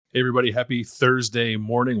Hey, everybody. Happy Thursday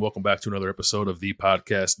morning. Welcome back to another episode of the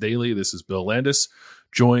Podcast Daily. This is Bill Landis,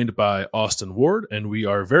 joined by Austin Ward, and we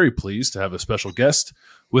are very pleased to have a special guest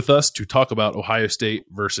with us to talk about Ohio State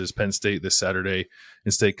versus Penn State this Saturday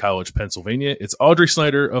in State College, Pennsylvania. It's Audrey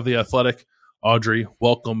Snyder of The Athletic. Audrey,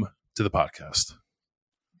 welcome to the podcast.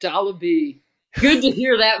 Dollar B. Good to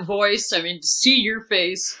hear that voice. I mean, to see your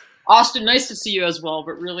face. Austin, nice to see you as well,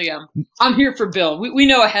 but really, I'm here for Bill. We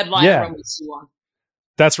know a headline from we see one.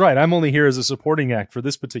 That's right. I'm only here as a supporting act for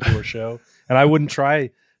this particular show, and I wouldn't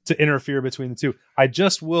try to interfere between the two. I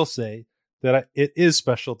just will say that it is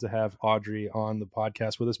special to have Audrey on the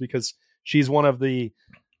podcast with us because she's one of the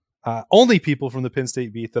only people from the Penn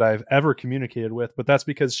State beat that I've ever communicated with, but that's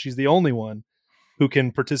because she's the only one who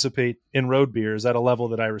can participate in road beers at a level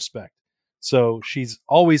that I respect. So she's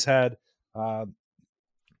always had the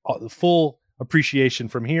full appreciation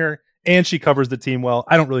from here, and she covers the team well.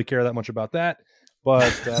 I don't really care that much about that.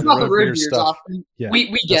 But it's not the road beer stuff. Yeah,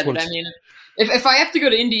 we get it. I mean, if I have to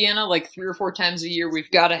go to Indiana like 3 or 4 times a year,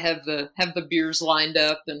 we've got to have the beers lined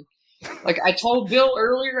up. And like I told Bill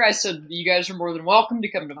earlier, I said you guys are more than welcome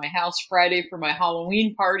to come to my house Friday for my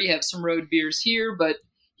Halloween party. Have some road beers here, but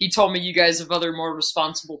he told me you guys have other more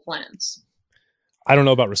responsible plans. I don't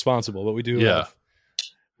know about responsible, but we do. Yeah,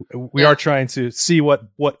 we are trying to see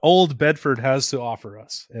what Old Bedford has to offer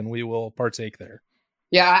us, and we will partake there.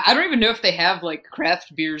 Yeah, I don't even know if they have like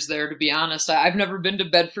craft beers there, to be honest. I've never been to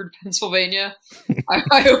Bedford, Pennsylvania.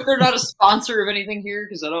 I hope they're not a sponsor of anything here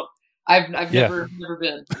because I've never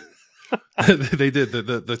been. They did.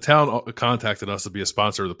 The town contacted us to be a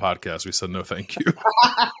sponsor of the podcast. We said no, thank you.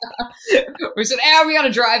 We said, we got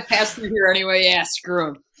to drive past through here anyway. Yeah, screw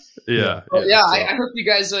them. Yeah. I hope you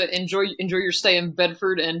guys enjoy your stay in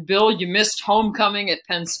Bedford. And Bill, you missed homecoming at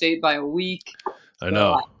Penn State by a week. I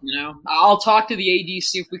know. I'll talk to the AD,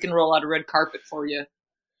 see if we can roll out a red carpet for you.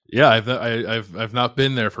 Yeah, I've not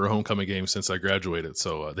been there for a homecoming game since I graduated,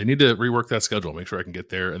 so they need to rework that schedule. Make sure I can get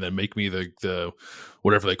there, and then make me the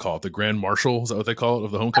whatever they call it, the Grand Marshal. Is that what they call it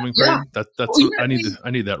of the homecoming parade?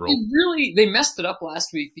 I need that role. They messed it up last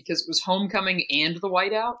week because it was homecoming and the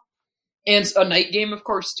whiteout, and a night game, of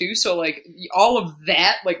course, too. So like all of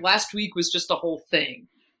that, like last week was just a whole thing.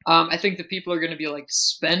 I think that people are going to be like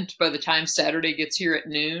spent by the time Saturday gets here at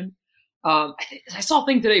noon. I saw a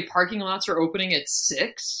thing today, parking lots are opening at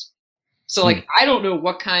 6. So like, I don't know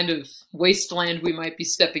what kind of wasteland we might be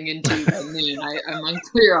stepping into by noon. I'm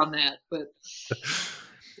unclear on that, but.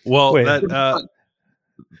 Well, that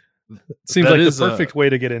seems like the perfect way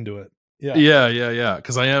to get into it. Yeah.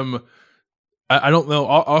 Cause I don't know,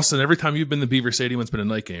 Austin, every time you've been to Beaver Stadium, it's been a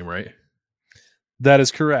night game, right? That is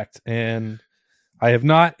correct. And I have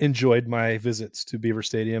not enjoyed my visits to Beaver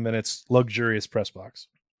Stadium and its luxurious press box.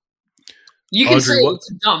 You can say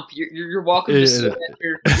it's a dump. You're welcome to say that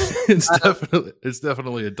here. It's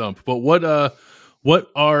definitely a dump. But what are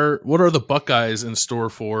the Buckeyes in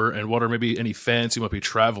store for, and what are maybe any fans who might be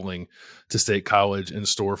traveling to State College in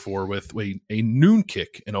store for with a noon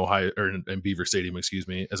kick in Ohio or in Beaver Stadium,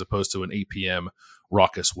 as opposed to an 8 p.m.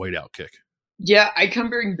 raucous whiteout kick? Yeah, I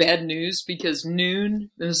come bearing bad news because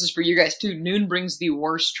noon, and this is for you guys too, noon brings the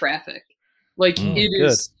worst traffic. Like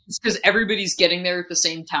it's because everybody's getting there at the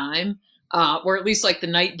same time, or at least like the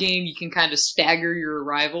night game, you can kind of stagger your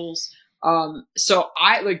arrivals. So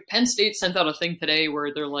Penn State sent out a thing today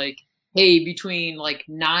where they're like, hey, between like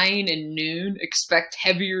 9 and noon, expect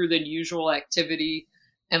heavier than usual activity.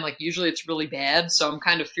 And like usually it's really bad. So I'm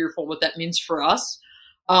kind of fearful what that means for us.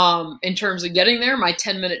 In terms of getting there, my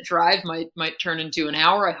 10-minute drive might turn into an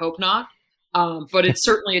hour. I hope not. But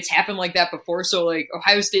it's happened like that before. So like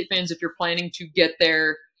Ohio State fans, if you're planning to get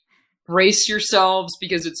there, brace yourselves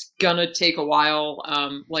because it's gonna take a while.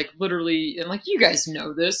 Like literally, and like you guys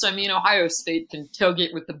know this. I mean, Ohio State can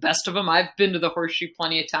tailgate with the best of them. I've been to the Horseshoe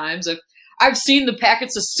plenty of times. I've seen the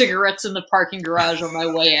packets of cigarettes in the parking garage on my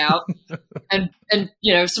way out, and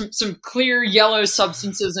some clear yellow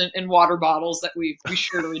substances in water bottles that we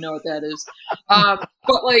surely know what that is.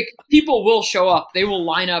 But like people will show up; they will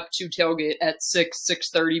line up to tailgate at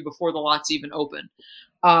 6:30 before the lots even open.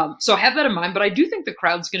 So have that in mind. But I do think the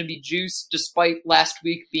crowd's going to be juiced, despite last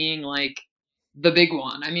week being like the big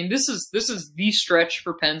one. I mean, this is the stretch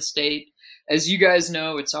for Penn State, as you guys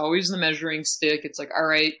know. It's always the measuring stick. It's like, all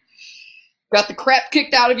right. Got the crap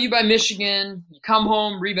kicked out of you by Michigan. You come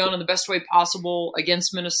home, rebound in the best way possible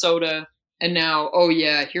against Minnesota. And now,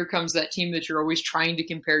 here comes that team that you're always trying to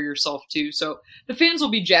compare yourself to. So the fans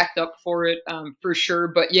will be jacked up for it, for sure.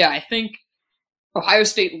 But yeah, I think Ohio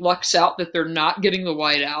State lucks out that they're not getting the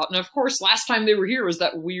whiteout. And of course, last time they were here was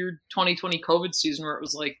that weird 2020 COVID season where it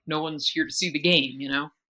was like no one's here to see the game, you know?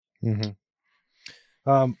 Mm-hmm.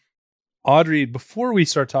 Audrey, before we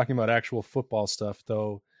start talking about actual football stuff,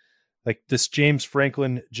 though, like this James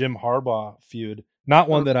Franklin, Jim Harbaugh feud, not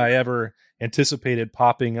one that I ever anticipated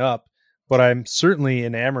popping up, but I'm certainly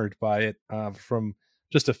enamored by it from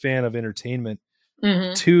just a fan of entertainment.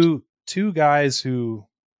 Mm-hmm. Two guys who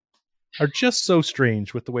are just so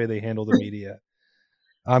strange with the way they handle the media.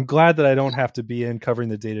 I'm glad that I don't have to be in covering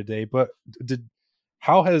the day-to-day, but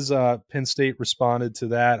how has Penn State responded to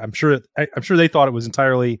that? I'm sure they thought it was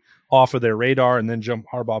entirely off of their radar, and then Jim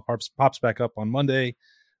Harbaugh pops back up on Monday.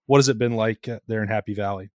 What has it been like there in Happy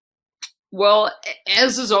Valley? Well,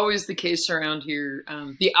 as is always the case around here,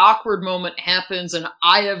 the awkward moment happens, and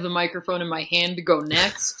I have the microphone in my hand to go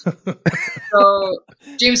next. So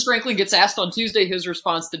James Franklin gets asked on Tuesday his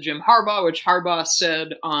response to Jim Harbaugh, which Harbaugh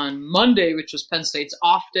said on Monday, which was Penn State's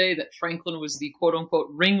off day, that Franklin was the quote-unquote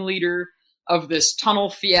ringleader of this tunnel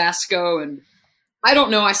fiasco. And I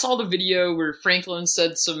don't know, I saw the video where Franklin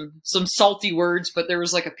said some salty words, but there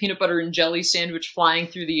was like a peanut butter and jelly sandwich flying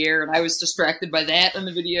through the air, and I was distracted by that in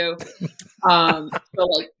the video. So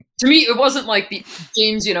like, to me, it wasn't like the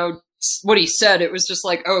James, what he said. It was just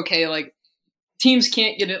like, okay, like teams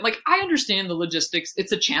can't get it. Like, I understand the logistics.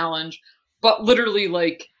 It's a challenge, but literally,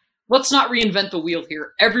 like, let's not reinvent the wheel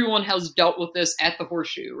here. Everyone has dealt with this at the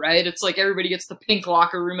Horseshoe, right? It's like everybody gets the pink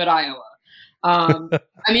locker room at Iowa. I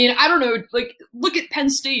mean, I don't know, like, look at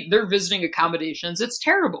Penn State, they're visiting accommodations. It's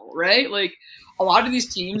terrible, right? Like, a lot of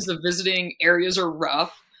these teams, the visiting areas are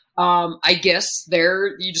rough. I guess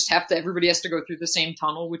everybody has to go through the same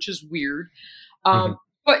tunnel, which is weird.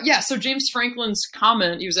 But yeah, so James Franklin's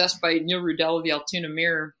comment, he was asked by Neil Rudell of the Altoona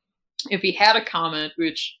Mirror if he had a comment,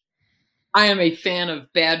 which I am a fan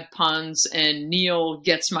of bad puns, and Neil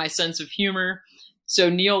gets my sense of humor.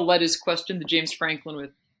 So Neil led his question to James Franklin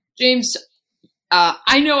with, James,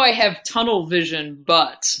 I know I have tunnel vision,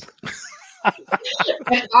 but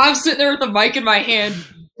I'm sitting there with the mic in my hand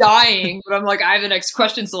dying, but I'm like, I have the next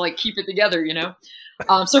question, so like keep it together,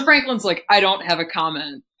 So Franklin's like, I don't have a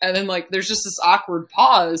comment. And then like there's just this awkward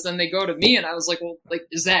pause, and they go to me, and I was like, well, like,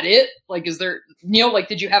 is that it? Like, is there, Neil, like,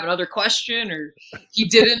 did you have another question? Or he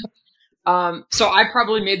didn't. So I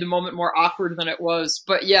probably made the moment more awkward than it was.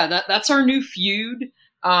 But yeah, that's our new feud.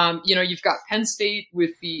 You've got Penn State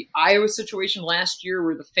with the Iowa situation last year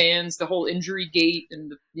where the fans, the whole injury gate,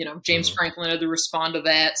 and James Franklin had to respond to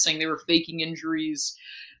that, saying they were faking injuries.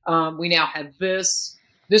 We now have this.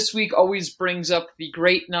 This week always brings up the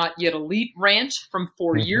great not yet elite rant from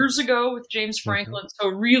 4 years ago with James Franklin. So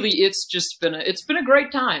really, it's been a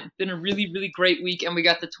great time. Been a really, really great week, and we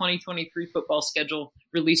got the 2023 football schedule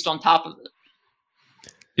released on top of it.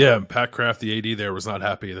 Yeah, Pat Kraft, the AD there, was not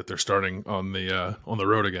happy that they're starting on the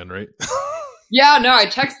road again, right? Yeah, no, I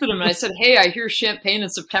texted him and I said, hey, I hear Champaign in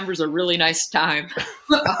September is a really nice time.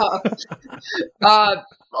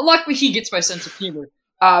 Luckily, he gets my sense of humor.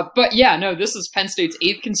 But yeah, no, this is Penn State's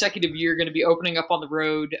 8th consecutive year going to be opening up on the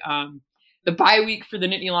road. The bye week for the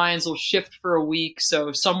Nittany Lions will shift for a week,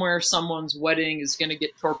 so somewhere someone's wedding is going to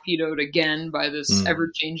get torpedoed again by this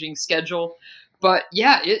ever-changing schedule. But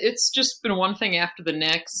yeah, it's just been one thing after the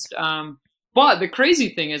next. But the crazy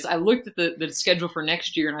thing is I looked at the schedule for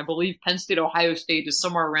next year, and I believe Penn State, Ohio State is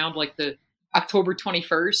somewhere around like the October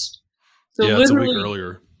 21st. So yeah, it's a week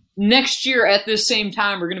earlier. Next year at this same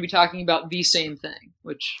time, we're going to be talking about the same thing,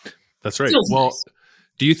 which that's right. Well, nice.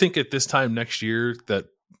 Do you think at this time next year that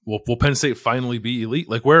will Penn State finally be elite?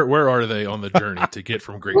 Like where are they on the journey to get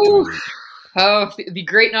from great to elite? Oh, the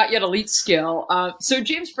great not yet elite scale. So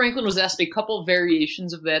James Franklin was asked a couple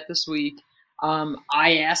variations of that this week.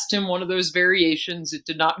 I asked him one of those variations. It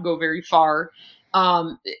did not go very far.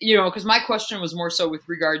 Because my question was more so with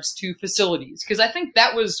regards to facilities, because I think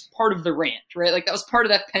that was part of the rant, right? Like that was part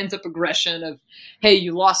of that pent up aggression of, hey,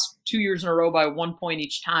 you lost 2 years in a row by 1 point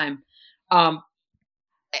each time.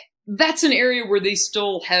 That's an area where they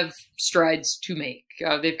still have strides to make.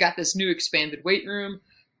 They've got this new expanded weight room,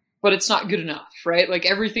 but it's not good enough, right? Like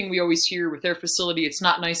everything we always hear with their facility, it's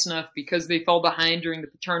not nice enough because they fell behind during the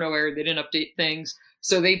Paterno era. They didn't update things.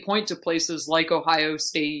 So they point to places like Ohio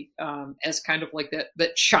State as kind of like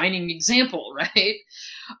that shining example, right?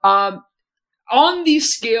 On the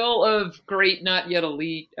scale of great, not yet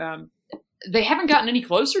elite, they haven't gotten any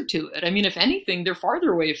closer to it. I mean, if anything, they're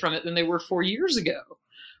farther away from it than they were 4 years ago,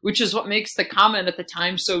 which is what makes the comment at the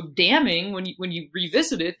time so damning when you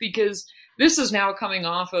revisit it, because this is now coming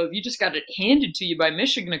off of, you just got it handed to you by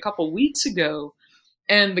Michigan a couple weeks ago.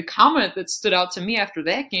 And the comment that stood out to me after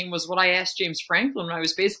that game was what I asked James Franklin when I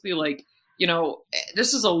was basically like,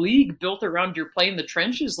 this is a league built around your play in the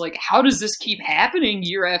trenches. Like, how does this keep happening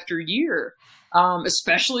year after year?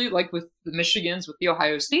 Especially like with the Michigans, with the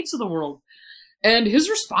Ohio States of the world. And his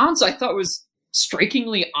response I thought was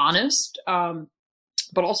strikingly honest,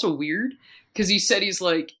 but also weird, because he said he's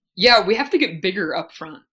like, yeah, we have to get bigger up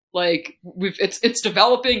front. Like it's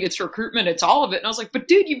developing, it's recruitment, it's all of it. And I was like, but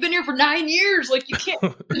dude, you've been here for 9 years. Like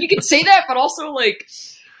you can say that, but also like,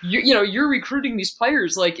 you're recruiting these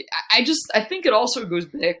players. Like I think it also goes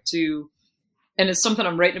back to, and it's something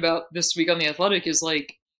I'm writing about this week on The Athletic, is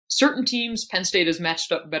like certain teams Penn State has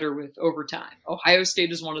matched up better with over time. Ohio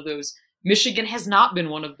State is one of those. Michigan has not been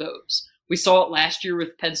one of those. We saw it last year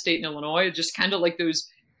with Penn State and Illinois, just kind of like those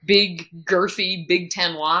big, girthy Big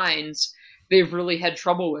Ten lines they've really had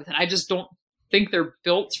trouble with. And I just don't think they're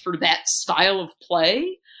built for that style of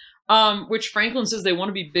play, which Franklin says they want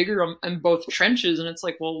to be bigger in both trenches. And it's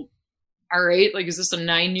like, well, all right, like, is this a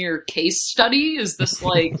 9-year case study? Is this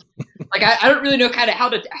like, I don't really know kind of how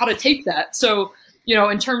to take that. So,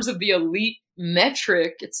 in terms of the elite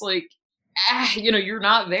metric, it's like, you're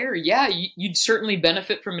not there. Yeah, you'd certainly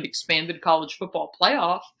benefit from an expanded college football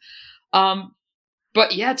playoff.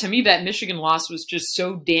 But yeah, to me, that Michigan loss was just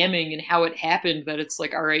so damning in how it happened that it's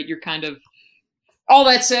like, all right, you're kind of, all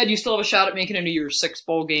that said, you still have a shot at making a New Year's Six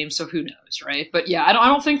bowl game. So who knows, right? But yeah, I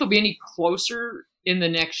don't think they'll be any closer in the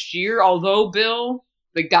next year. Although Bill,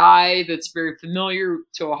 the guy that's very familiar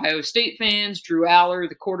to Ohio State fans, Drew Aller,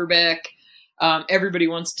 the quarterback, everybody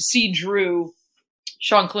wants to see Drew.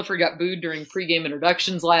 Sean Clifford got booed during pregame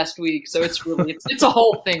introductions last week. So it's really, it's a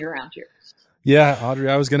whole thing around here. Yeah, Audrey,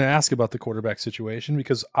 I was going to ask about the quarterback situation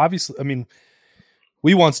because obviously, I mean,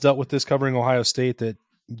 we once dealt with this covering Ohio State, that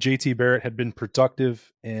JT Barrett had been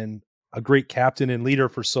productive and a great captain and leader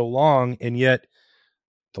for so long. And yet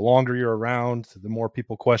the longer you're around, the more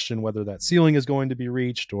people question whether that ceiling is going to be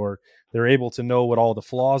reached, or they're able to know what all the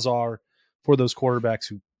flaws are for those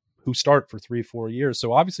quarterbacks who start for 3-4 years.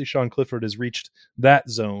 So obviously Sean Clifford has reached that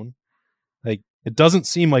zone. Like, it doesn't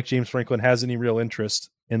seem like James Franklin has any real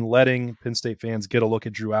interest in letting Penn State fans get a look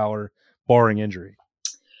at Drew Aller, barring injury.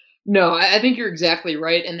 No, I think you're exactly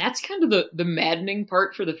right. And that's kind of the maddening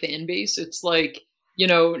part for the fan base. It's like,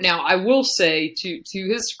 now I will say to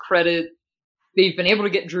his credit, they've been able to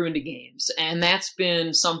get Drew into games. And that's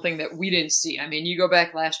been something that we didn't see. I mean, you go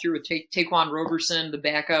back last year with Taquan Roberson, the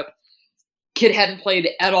backup. Kid hadn't played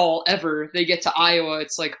at all ever. They get to Iowa.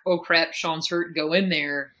 It's like, oh crap, Sean's hurt, go in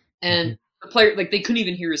there. And the player, like, they couldn't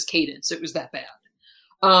even hear his cadence. It was that bad.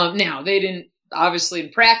 Now, they didn't, obviously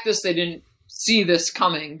in practice, they didn't see this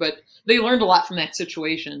coming, but they learned a lot from that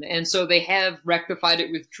situation. And so they have rectified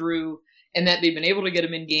it with Drew, and that they've been able to get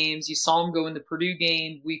him in games. You saw him go in the Purdue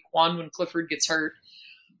game week 1 when Clifford gets hurt.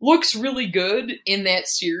 Looks really good in that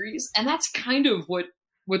series. And that's kind of what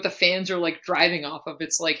the fans are like driving off of.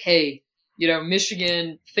 It's like, hey,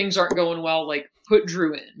 Michigan, things aren't going well. Like, put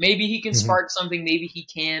Drew in. Maybe he can spark something. Maybe he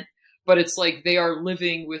can't. But it's like they are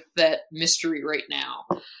living with that mystery right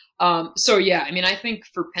now. So, yeah, I mean, I think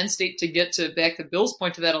for Penn State to get back to Bill's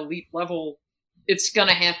point, to that elite level, it's going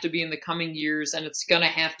to have to be in the coming years, and it's going to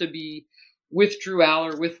have to be with Drew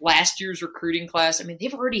Aller, with last year's recruiting class. I mean,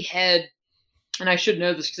 they've already had, and I should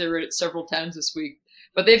know this because I read it several times this week,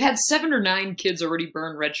 but they've had 7 or 9 kids already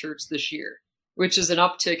burn red shirts this year, which is an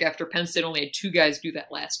uptick after Penn State only had 2 guys do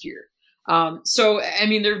that last year. So, I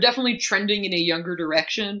mean, they're definitely trending in a younger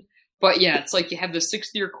direction. But yeah, it's like you have the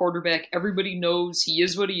 6th-year quarterback. Everybody knows he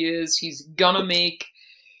is what he is. He's going to make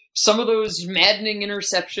some of those maddening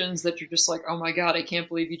interceptions that you're just like, oh my God, I can't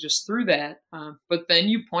believe he just threw that. But then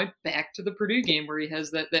you point back to the Purdue game where he has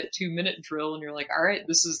that 2-minute drill, and you're like, all right,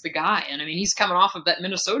 this is the guy. And I mean, he's coming off of that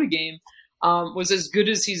Minnesota game, was as good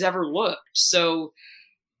as he's ever looked. So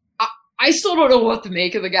I still don't know what to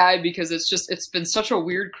make of the guy, because it's been such a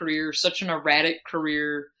weird career, such an erratic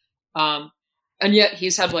career. And yet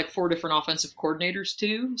he's had like 4 different offensive coordinators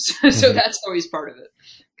too. So that's always part of it.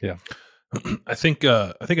 Yeah. I think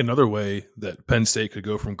another way that Penn State could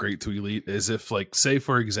go from great to elite is if, like, say,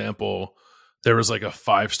 for example, there was like a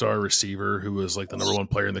 5-star receiver who was like the number 1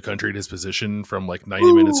 player in the country at his position from like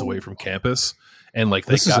 90 minutes away from campus. And like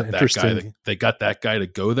they got that guy to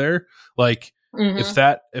go there. Like if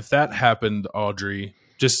that happened, Audrey,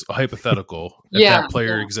 just a hypothetical, if that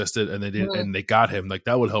player existed and they got him, like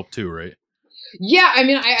that would help too, right? Yeah, I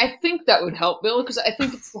mean, I think that would help, Bill, because I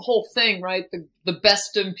think it's the whole thing, right? The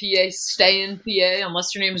best in PA stay in PA,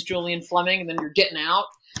 unless your name is Julian Fleming, and then you're getting out.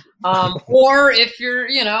 Or if you're,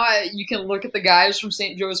 you can look at the guys from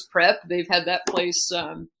St. Joe's Prep. They've had that place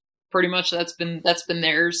pretty much. That's been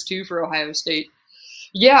theirs too for Ohio State.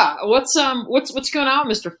 Yeah, what's going on,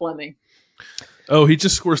 Mr. Fleming? Oh, he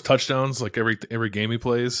just scores touchdowns like every game he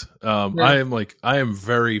plays. I am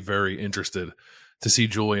very, very interested to see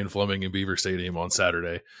Julian Fleming in Beaver Stadium on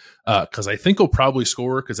Saturday, because I think he'll probably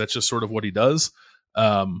score because that's just sort of what he does.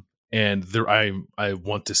 And I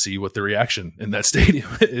want to see what the reaction in that stadium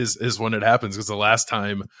is when it happens, because the last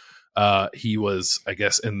time he was, I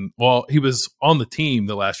guess, he was on the team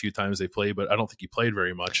the last few times they played, but I don't think he played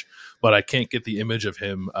very much. But I can't get the image of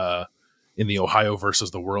him in the Ohio versus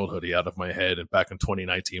the World hoodie out of my head. And back in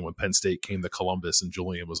 2019, when Penn State came to Columbus and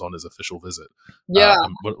Julian was on his official visit,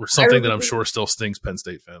 something that I'm sure still stings Penn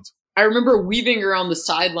State fans. I remember weaving around the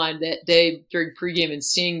sideline that day during pregame and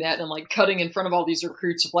seeing that and like cutting in front of all these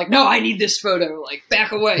recruits of like, no, I need this photo, like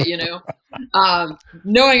back away,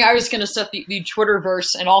 knowing I was going to set the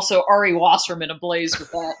Twitterverse and also Ari Wasserman ablaze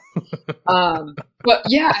with that. But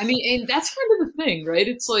yeah, I mean, and that's kind of the thing, right?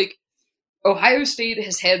 It's like Ohio State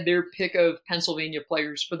has had their pick of Pennsylvania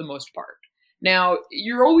players for the most part. Now,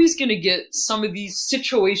 you're always going to get some of these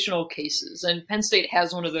situational cases, and Penn State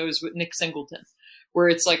has one of those with Nick Singleton, where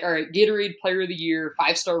it's like, all right, Gatorade Player of the Year,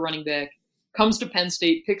 5-star running back, comes to Penn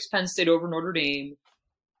State, picks Penn State over Notre Dame.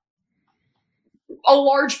 A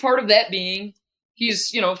large part of that being he's,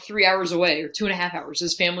 3 hours away or 2.5 hours.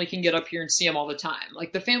 His family can get up here and see him all the time.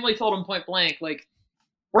 Like, the family told him point blank, like,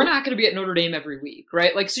 we're not going to be at Notre Dame every week,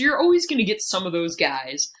 right? Like, so you're always going to get some of those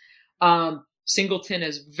guys. Singleton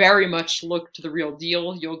has very much looked to the real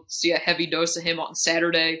deal. You'll see a heavy dose of him on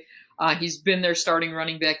Saturday. He's been their starting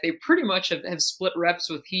running back. They pretty much have split reps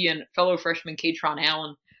with he and fellow freshman Katron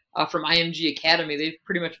Allen from IMG Academy. They've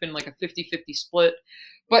pretty much been like a 50-50 split.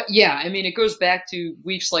 But yeah, I mean, it goes back to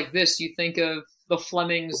weeks like this. You think of the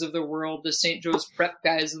Flemings of the world, the St. Joe's Prep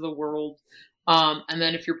guys of the world. And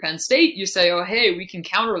then if you're Penn State, you say, oh, hey, we can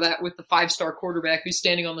counter that with the 5-star quarterback who's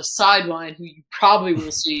standing on the sideline, who you probably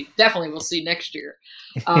will see, definitely will see next year.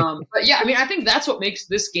 But yeah, I mean, I think that's what makes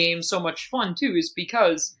this game so much fun too, is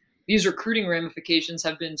because these recruiting ramifications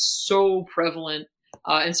have been so prevalent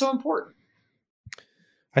and so important.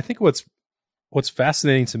 I think what's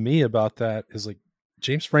fascinating to me about that is like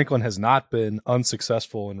James Franklin has not been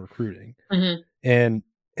unsuccessful in recruiting. Mm-hmm. And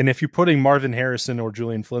if you're putting Marvin Harrison or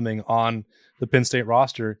Julian Fleming on the Penn State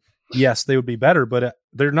roster, yes, they would be better, but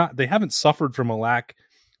they haven't suffered from a lack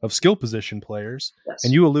of skill position players. Yes.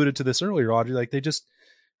 And you alluded to this earlier, Audrey, like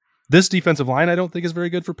this defensive line, I don't think is very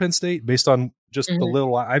good for Penn State based on just the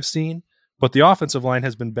little I've seen, but the offensive line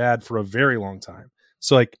has been bad for a very long time.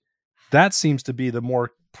 So like that seems to be the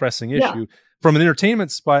more pressing issue from an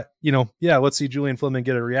entertainment spot. Let's see Julian Fleming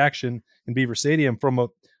get a reaction in Beaver Stadium. From a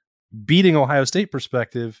beating Ohio State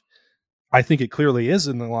perspective, I think it clearly is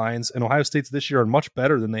in the lines, and Ohio State's this year are much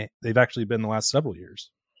better than they've actually been the last several years.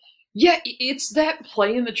 Yeah, it's that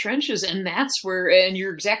play in the trenches, and that's where, and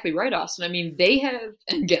you're exactly right, Austin. I mean, they have,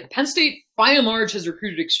 and again, Penn State, by and large, has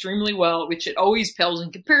recruited extremely well, which it always pales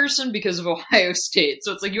in comparison because of Ohio State.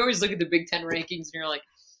 So it's like you always look at the Big Ten rankings, and you're like,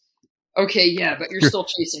 okay, yeah, but you're still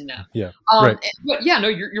chasing them. Yeah, right. But yeah, no,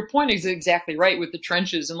 your point is exactly right with the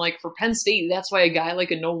trenches. And like for Penn State, that's why a guy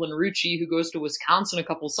like a Nolan Rucci who goes to Wisconsin a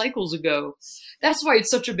couple cycles ago, that's why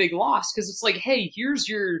it's such a big loss, because it's like, hey, here's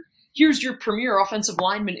your premier offensive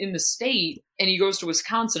lineman in the state, and he goes to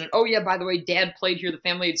Wisconsin, and oh yeah, by the way, dad played here, the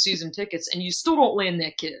family had season tickets, and you still don't land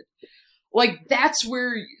that kid. Like that's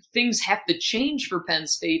where things have to change for Penn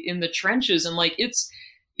State in the trenches, and like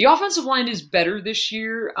the offensive line is better this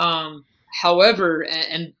year. However,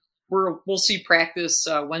 and we'll see practice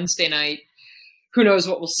Wednesday night. Who knows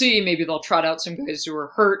what we'll see? Maybe they'll trot out some guys who are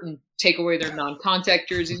hurt and take away their non-contact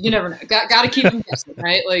jerseys. You never know. Got to keep them guessing,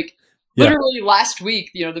 right? Like literally last week,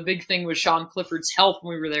 the big thing was Sean Clifford's health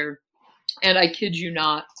when we were there. And I kid you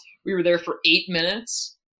not, we were there for 8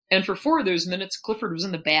 minutes. And for 4 of those minutes, Clifford was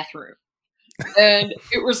in the bathroom. And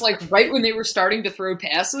it was like right when they were starting to throw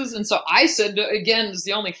passes. And so I said, again, as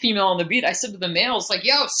the only female on the beat, I said to the males, like,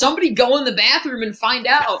 yo, somebody go in the bathroom and find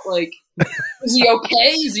out. Like, is he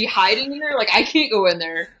okay? Is he hiding in there? Like, I can't go in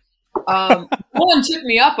there. One took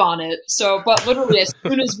me up on it. So, but literally as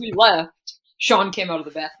soon as we left, Sean came out of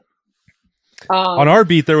the bathroom. On our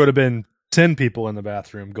beat, there would have been 10 people in the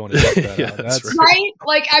bathroom going to check that out. That's right.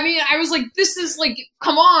 Like, I mean, I was like, this is like,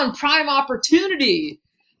 come on, prime opportunity.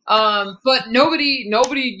 But nobody,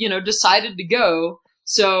 decided to go.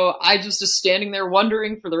 So I just was standing there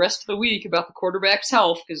wondering for the rest of the week about the quarterback's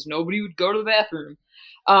health because nobody would go to the bathroom.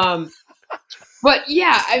 But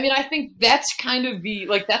yeah, I mean, I think that's kind of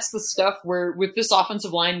that's the stuff where with this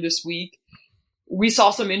offensive line this week, we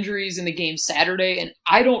saw some injuries in the game Saturday, and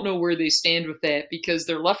I don't know where they stand with that because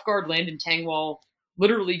their left guard, Landon Tangwall,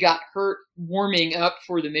 literally got hurt warming up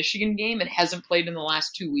for the Michigan game and hasn't played in the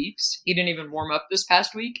last 2 weeks. He didn't even warm up this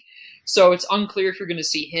past week. So it's unclear if you're going to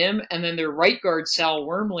see him. And then their right guard, Sal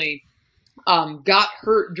Wormley, got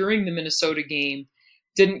hurt during the Minnesota game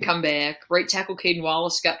didn't come back. Right tackle Caden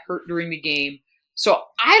Wallace got hurt during the game. So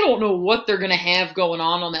I don't know what they're going to have going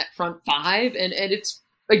on that front five. And it's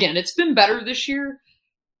been better this year,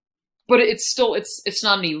 but it's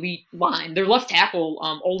not an elite line. Their left tackle,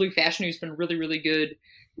 Olu Fashanu, has been really, really good,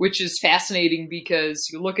 which is fascinating because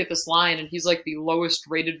you look at this line and he's like the lowest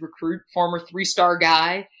rated recruit, former 3-star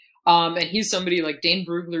guy. And he's somebody like Dane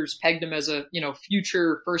Brugler's pegged him as a,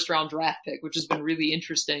 future first round draft pick, which has been really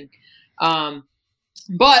interesting.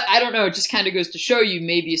 But I don't know. It just kind of goes to show you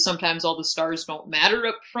maybe sometimes all the stars don't matter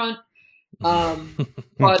up front. But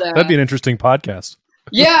that'd be an interesting podcast.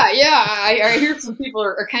 Yeah. I hear some people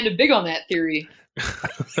are kind of big on that theory.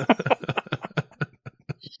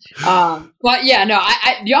 But yeah, no,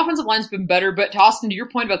 the offensive line's been better. But to Austin, to your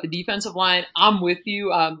point about the defensive line, I'm with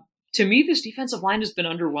you. To me, this defensive line has been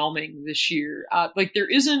underwhelming this year. There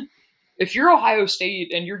isn't. If you're Ohio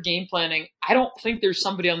State and you're game planning, I don't think there's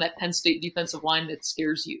somebody on that Penn State defensive line that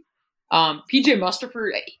scares you. PJ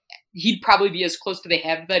Mustipher, he'd probably be as close to they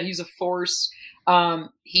have that. He's a force.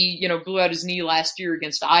 He, blew out his knee last year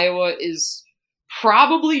against Iowa, is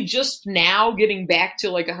probably just now getting back to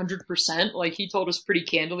 100%. Like he told us pretty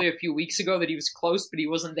candidly a few weeks ago that he was close, but he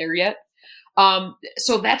wasn't there yet.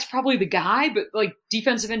 So that's probably the guy, but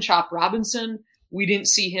defensive end Chop Robinson, we didn't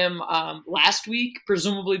see him last week,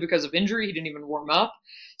 presumably because of injury. He didn't even warm up.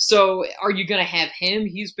 So are you going to have him?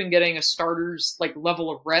 He's been getting a starter's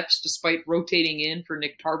level of reps despite rotating in for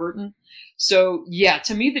Nick Tarburton. So yeah,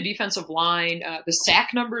 to me, the defensive line, the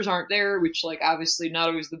sack numbers aren't there, which obviously not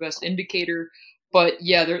always the best indicator, but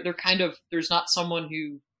yeah, they're kind of, there's not someone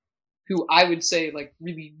who I would say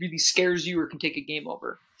really, really scares you or can take a game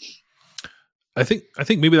over. I think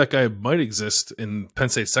maybe that guy might exist in Penn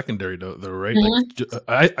State secondary though, right? Mm-hmm.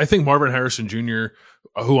 I think Marvin Harrison Jr.,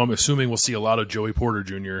 who I'm assuming will see a lot of Joey Porter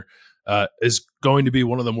Jr., is going to be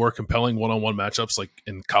one of the more compelling one-on-one matchups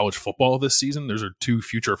in college football this season. Those are 2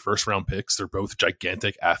 future first-round picks. They're both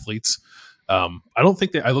gigantic athletes. I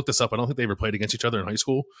looked this up. I don't think they ever played against each other in high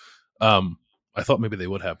school. I thought maybe they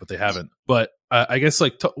would have, but they haven't. But I guess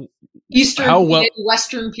Eastern PA,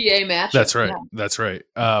 Western PA match. That's right. Yeah. That's right.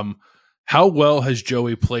 How well has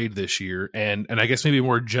Joey played this year? And I guess maybe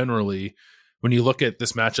more generally, when you look at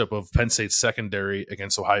this matchup of Penn State's secondary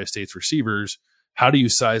against Ohio State's receivers, how do you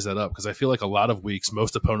size that up? Because I feel like a lot of weeks,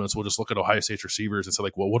 most opponents will just look at Ohio State's receivers and say,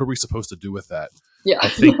 well, what are we supposed to do with that? Yeah, I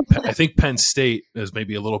think Penn State is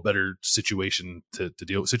maybe a little better situated to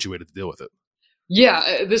deal with it.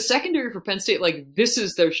 Yeah, the secondary for Penn State, this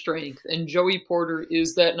is their strength, and Joey Porter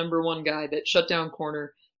is that number one guy, that shutdown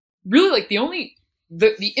corner. Really,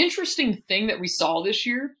 the interesting thing that we saw this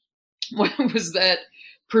year was that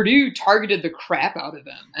Purdue targeted the crap out of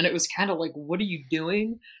them. And it was kind of what are you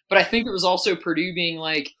doing? But I think it was also Purdue being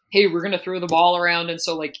hey, we're going to throw the ball around. And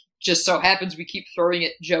so just so happens we keep throwing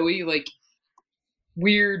at Joey,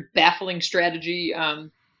 weird, baffling strategy.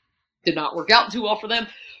 Did not work out too well for them.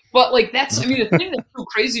 But the thing that's so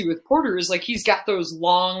crazy with Porter is he's got those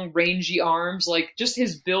long, rangy arms. Just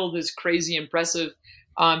his build is crazy impressive.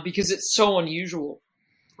 Because it's so unusual.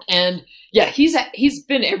 And yeah, he's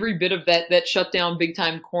been every bit of that shutdown big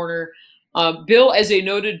time corner. Bill, as a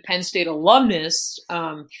noted Penn State alumnus,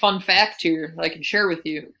 fun fact here that I can share with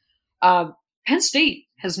you. Penn State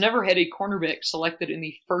has never had a cornerback selected in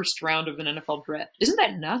the first round of an NFL draft. Isn't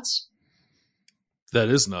that nuts? That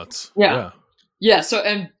is nuts. Yeah. Yeah.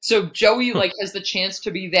 So Joey has the chance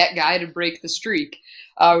to be that guy to break the streak,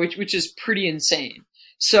 which is pretty insane.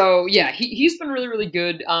 So, yeah, he's been really, really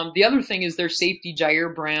good. The other thing is their safety,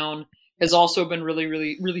 Jair Brown, has also been really,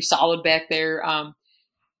 really, really solid back there.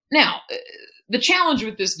 Now, the challenge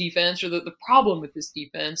with this defense, or the problem with this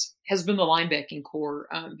defense, has been the linebacking core.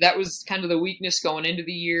 That was kind of the weakness going into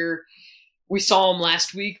the year. We saw them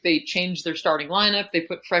last week. They changed their starting lineup. They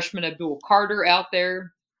put freshman Abdul Carter out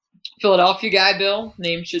there. Philadelphia guy, Bill.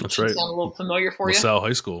 Name should sound a little familiar for you. LaSalle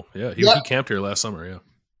High School. Yeah, he camped here last summer, yeah.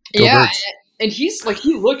 Go Birds. And he's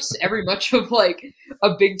he looks every much of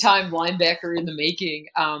a big time linebacker in the making.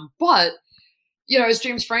 But as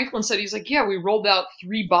James Franklin said, he's we rolled out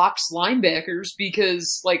 3 box linebackers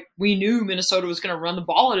because we knew Minnesota was going to run the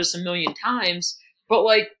ball at us a million times. But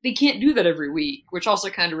they can't do that every week, which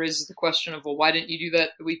also kind of raises the question of, well, why didn't you do that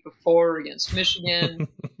the week before against Michigan?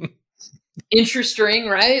 Interesting,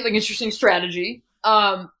 right? Interesting strategy.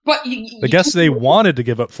 But I guess they wanted to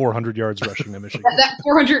give up 400 yards rushing to Michigan. That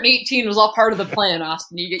 418 was all part of the plan,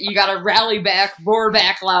 Austin. You got to rally back, roar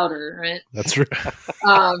back louder, right? That's right.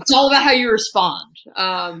 It's all about how you respond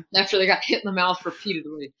after they got hit in the mouth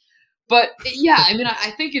repeatedly. But yeah,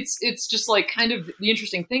 I think it's just kind of the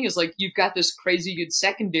interesting thing is you've got this crazy good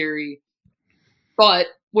secondary, but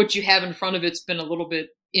what you have in front of it's been a little bit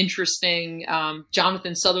interesting.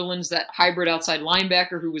 Jonathan Sutherland's that hybrid outside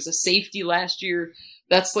linebacker who was a safety last year.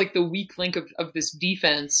 That's like the weak link of this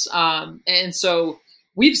defense. And so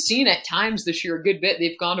we've seen at times this year a good bit.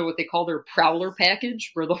 They've gone to what they call their prowler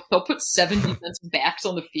package, where they'll put 7 defensive backs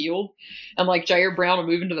on the field, and like Jair Brown will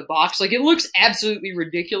move into the box. Like, it looks absolutely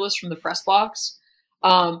ridiculous from the press box,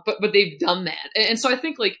 but they've done that. And so I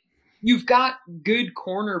think like you've got good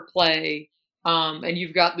corner play, and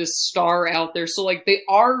you've got this star out there. So like they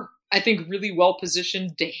are, I think, really well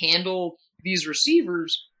positioned to handle these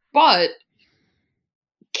receivers, but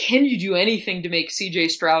can you do anything to make CJ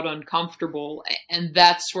Stroud uncomfortable? And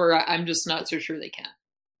that's where I'm just not so sure they can.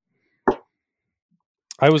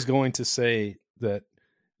 I was going to say that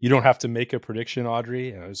you don't have to make a prediction,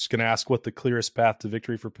 Audrey. I was going to ask what the clearest path to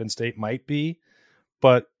victory for Penn State might be,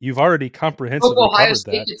 but you've already comprehensively Ohio covered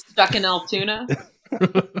State that. gets stuck in Altoona.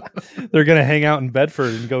 They're going to hang out in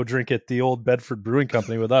Bedford and go drink at the old Bedford Brewing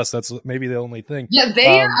Company with us. That's maybe the only thing. Yeah,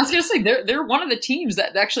 they are. I was going to say they're one of the teams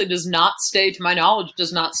that actually does not stay, to my knowledge,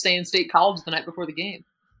 does not stay in State College the night before the game.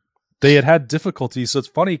 They had difficulties. So it's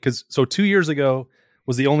funny because 2 years ago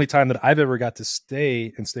was the only time that I've ever got to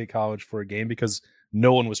stay in State College for a game because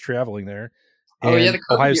no one was traveling there. And the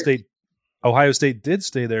Ohio State did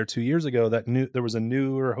stay there 2 years ago. There was a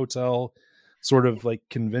newer hotel, sort of like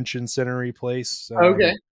convention center-y place.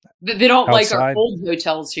 Okay. They don't outside. like our old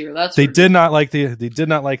hotels here. They did not like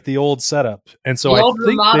the old setup. And so I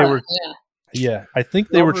think Ramada, they were I think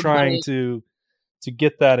they were trying Ramada. to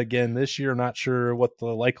get that again this year. Not sure what the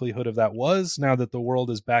likelihood of that was now that the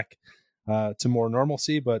world is back to more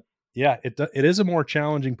normalcy, but yeah, it is a more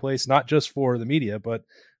challenging place, not just for the media, but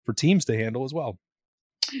for teams to handle as well.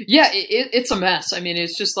 Yeah, it's a mess. I mean,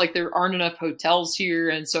 it's just like there aren't enough hotels here.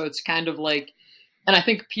 And so it's kind of like, and I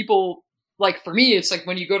think people, like for me, it's like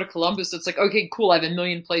when you go to Columbus, it's like, okay, cool, I have a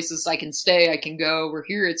million places I can stay, I can go. We're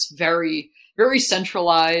here, it's very, very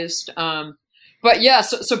centralized. But yeah,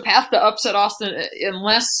 so path to upset Austin,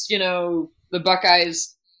 unless, the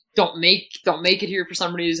Buckeyes don't make it here for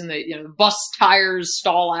some reason. They, the bus tires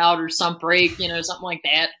stall out or some break, something like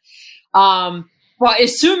that. Well,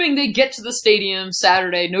 assuming they get to the stadium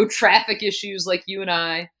Saturday, no traffic issues like you and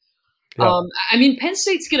I. Yeah. I mean, Penn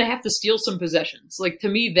State's going to have to steal some possessions. Like, to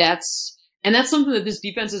me, that's something that this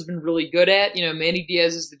defense has been really good at. Manny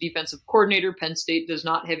Diaz is the defensive coordinator. Penn State does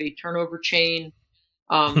not have a turnover chain,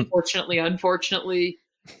 fortunately, unfortunately.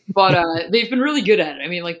 But they've been really good at it. I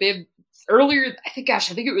mean, like, they've earlier, I think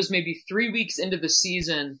it was maybe 3 weeks into the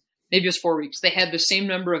season, maybe it was 4 weeks, they had the same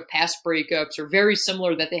number of pass breakups or very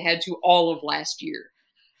similar that they had to all of last year.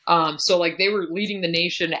 So like they were leading the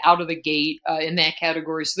nation out of the gate in that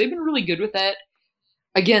category. So they've been really good with that.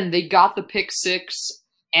 Again, they got the pick 6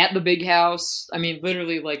 at the Big House. I mean,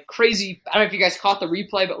 literally like crazy. I don't know if you guys caught the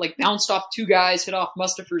replay, but like bounced off 2 guys, hit off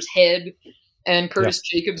Mustafer's head, and Curtis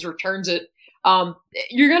Jacobs returns it.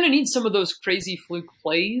 You're going to need some of those crazy fluke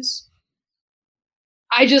plays.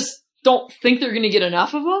 I just don't think they're going to get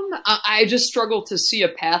enough of them. I just struggle to see a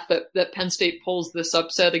path that Penn State pulls this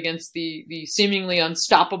upset against the seemingly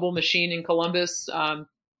unstoppable machine in Columbus.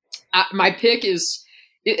 My pick is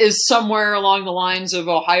somewhere along the lines of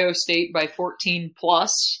Ohio State by 14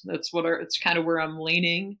 plus. It's kind of where I'm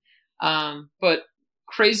leaning. But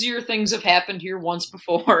crazier things have happened here once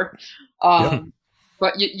before.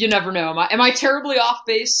 But you never know. Am I terribly off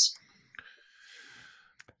base?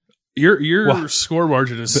 Your score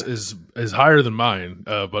margin is higher than mine,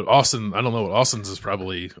 but Austin, I don't know. Austin's is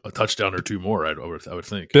probably a touchdown or 2 more. I would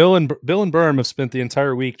think. Bill and Berm have spent the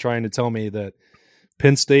entire week trying to tell me that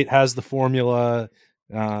Penn State has the formula,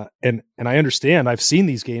 and I understand. I've seen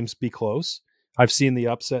these games be close. I've seen the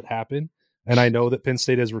upset happen, and I know that Penn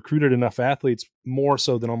State has recruited enough athletes, more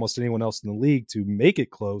so than almost anyone else in the league, to make it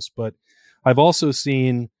close. But I've also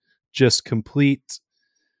seen just complete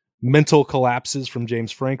mental collapses from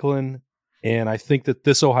James Franklin. And I think that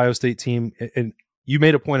this Ohio State team, and you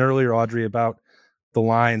made a point earlier, Audrey, about the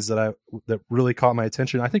lines that really caught my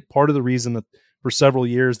attention. I think part of the reason that for several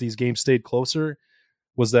years these games stayed closer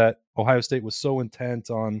was that Ohio State was so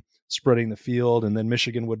intent on spreading the field, and then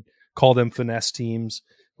Michigan would call them finesse teams.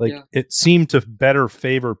 It seemed to better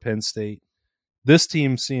favor Penn State. This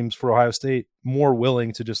team seems, for Ohio State, more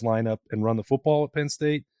willing to just line up and run the football at Penn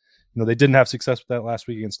State. They didn't have success with that last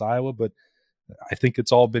week against Iowa, but I think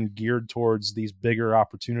it's all been geared towards these bigger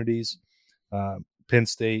opportunities. Penn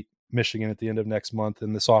State, Michigan at the end of next month,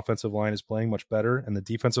 and this offensive line is playing much better, and the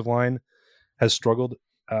defensive line has struggled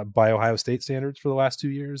by Ohio State standards for the last 2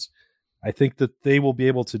 years. I think that they will be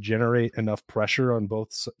able to generate enough pressure on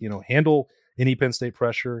both, handle any Penn State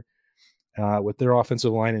pressure with their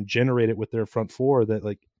offensive line and generate it with their front four,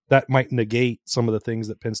 that might negate some of the things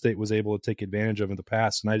that Penn State was able to take advantage of in the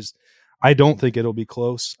past. And I don't think it'll be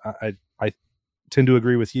close. I tend to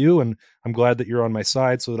agree with you, and I'm glad that you're on my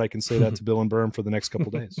side so that I can say that to Bill and Berm for the next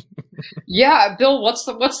couple days. Yeah, Bill,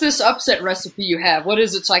 what's this upset recipe you have? What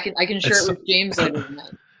is it, so I can share it with James later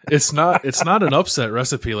tonight? It's not an upset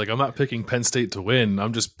recipe. Like, I'm not picking Penn State to win.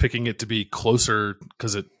 I'm just picking it to be closer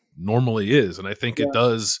because it normally is, and I think it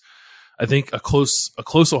does. I think a close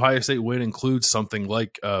Ohio State win includes something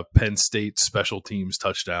like a Penn State special teams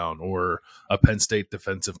touchdown or a Penn State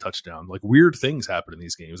defensive touchdown. Like, weird things happen in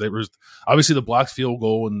these games. There was obviously the blocked field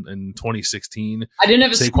goal in 2016. I didn't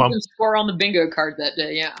have a score on the bingo card that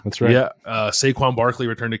day. Yeah, that's right. Yeah, Saquon Barkley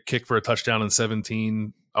returned a kick for a touchdown in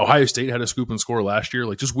 2017. Ohio State had a scoop and score last year.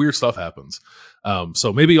 Like, just weird stuff happens.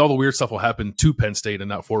 So maybe all the weird stuff will happen to Penn State and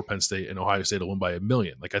not for Penn State, and Ohio State will win by 1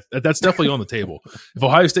 million. Like, that's definitely on the table. If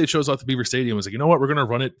Ohio State shows up to Beaver Stadium and is like, you know what, we're going to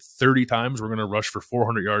run it 30 times. We're going to rush for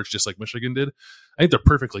 400 yards just like Michigan did. I think they're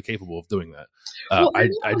perfectly capable of doing that. I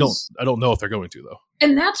don't know if they're going to, though.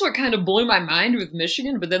 And that's what kind of blew my mind with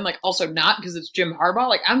Michigan, but then, like, also not because it's Jim Harbaugh.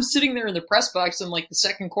 Like, I'm sitting there in the press box in, like, the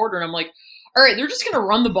second quarter, and I'm like, all right, they're just going to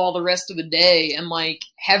run the ball the rest of the day and, like,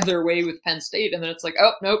 have their way with Penn State. And then it's like,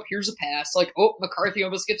 oh, nope, here's a pass. Like, oh, McCarthy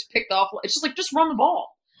almost gets picked off. It's just like, just run the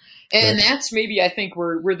ball. And that's maybe, I think,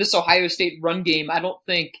 where this Ohio State run game, I don't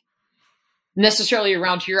think necessarily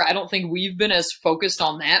around here, I don't think we've been as focused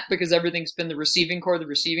on that because everything's been the receiving core.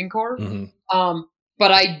 Mm-hmm.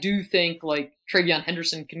 But I do think, like, Travion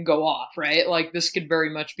Henderson can go off, right? Like, this could very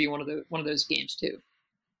much be one of those games, too.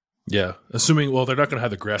 Yeah, assuming, well, they're not going to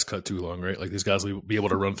have the grass cut too long, right? Like, these guys will be able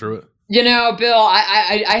to run through it. You know, Bill,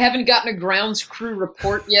 I haven't gotten a grounds crew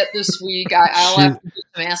report yet this week. I'll have to do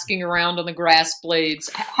some asking around on the grass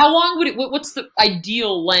blades. How long would it? What's the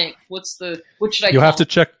ideal length? What should I? You'll have to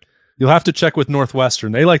check. You'll have to check with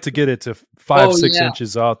Northwestern. They like to get it to 5-6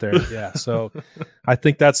 inches out there. Yeah, so I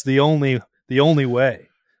think that's the only way.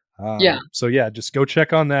 So yeah, just go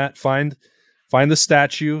check on that. Find the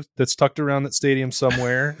statue that's tucked around that stadium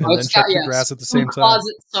somewhere, and then check the grass at the same time.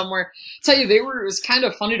 Closet somewhere. Tell you, it was kind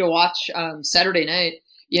of funny to watch Saturday night.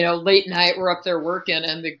 You know, late night, we're up there working,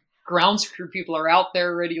 and the grounds crew people are out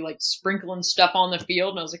there already, like, sprinkling stuff on the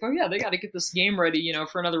field. And I was like, oh yeah, they got to get this game ready, you know,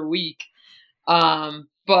 for another week.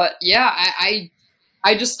 But yeah,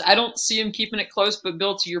 I don't see him keeping it close. But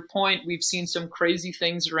Bill, to your point, we've seen some crazy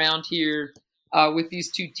things around here with these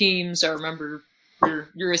two teams. I remember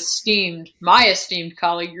my esteemed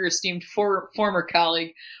colleague, your esteemed former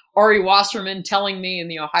colleague, Ari Wasserman, telling me in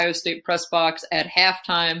the Ohio State press box at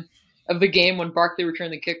halftime of the game when Barkley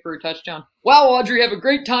returned the kick for a touchdown, "Wow, Audrey, have a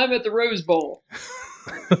great time at the Rose Bowl."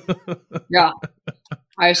 Yeah,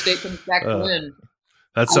 Ohio State comes back to win.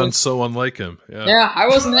 That sounds so unlike him. Yeah, I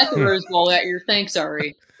wasn't at the Rose Bowl that year. Thanks,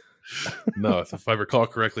 Ari. No, if I recall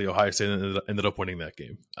correctly, Ohio State ended up winning that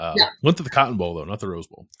game. Went to the Cotton Bowl, though, not the Rose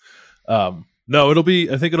Bowl. No,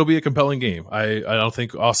 I think it'll be a compelling game. I don't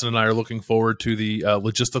think Austin and I are looking forward to the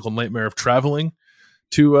logistical nightmare of traveling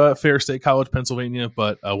to Fair State College, Pennsylvania.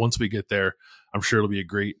 But once we get there, I'm sure it'll be a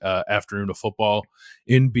great afternoon of football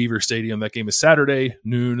in Beaver Stadium. That game is Saturday,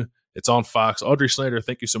 noon. It's on Fox. Audrey Snyder,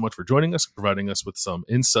 thank you so much for joining us, providing us with some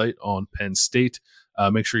insight on Penn State.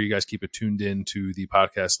 Make sure you guys keep it tuned in to the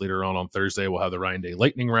podcast later on Thursday. We'll have the Ryan Day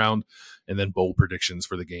Lightning Round and then bowl predictions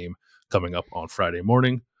for the game coming up on Friday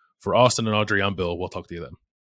morning. For Austin and Audrey, I'm Bill. We'll talk to you then.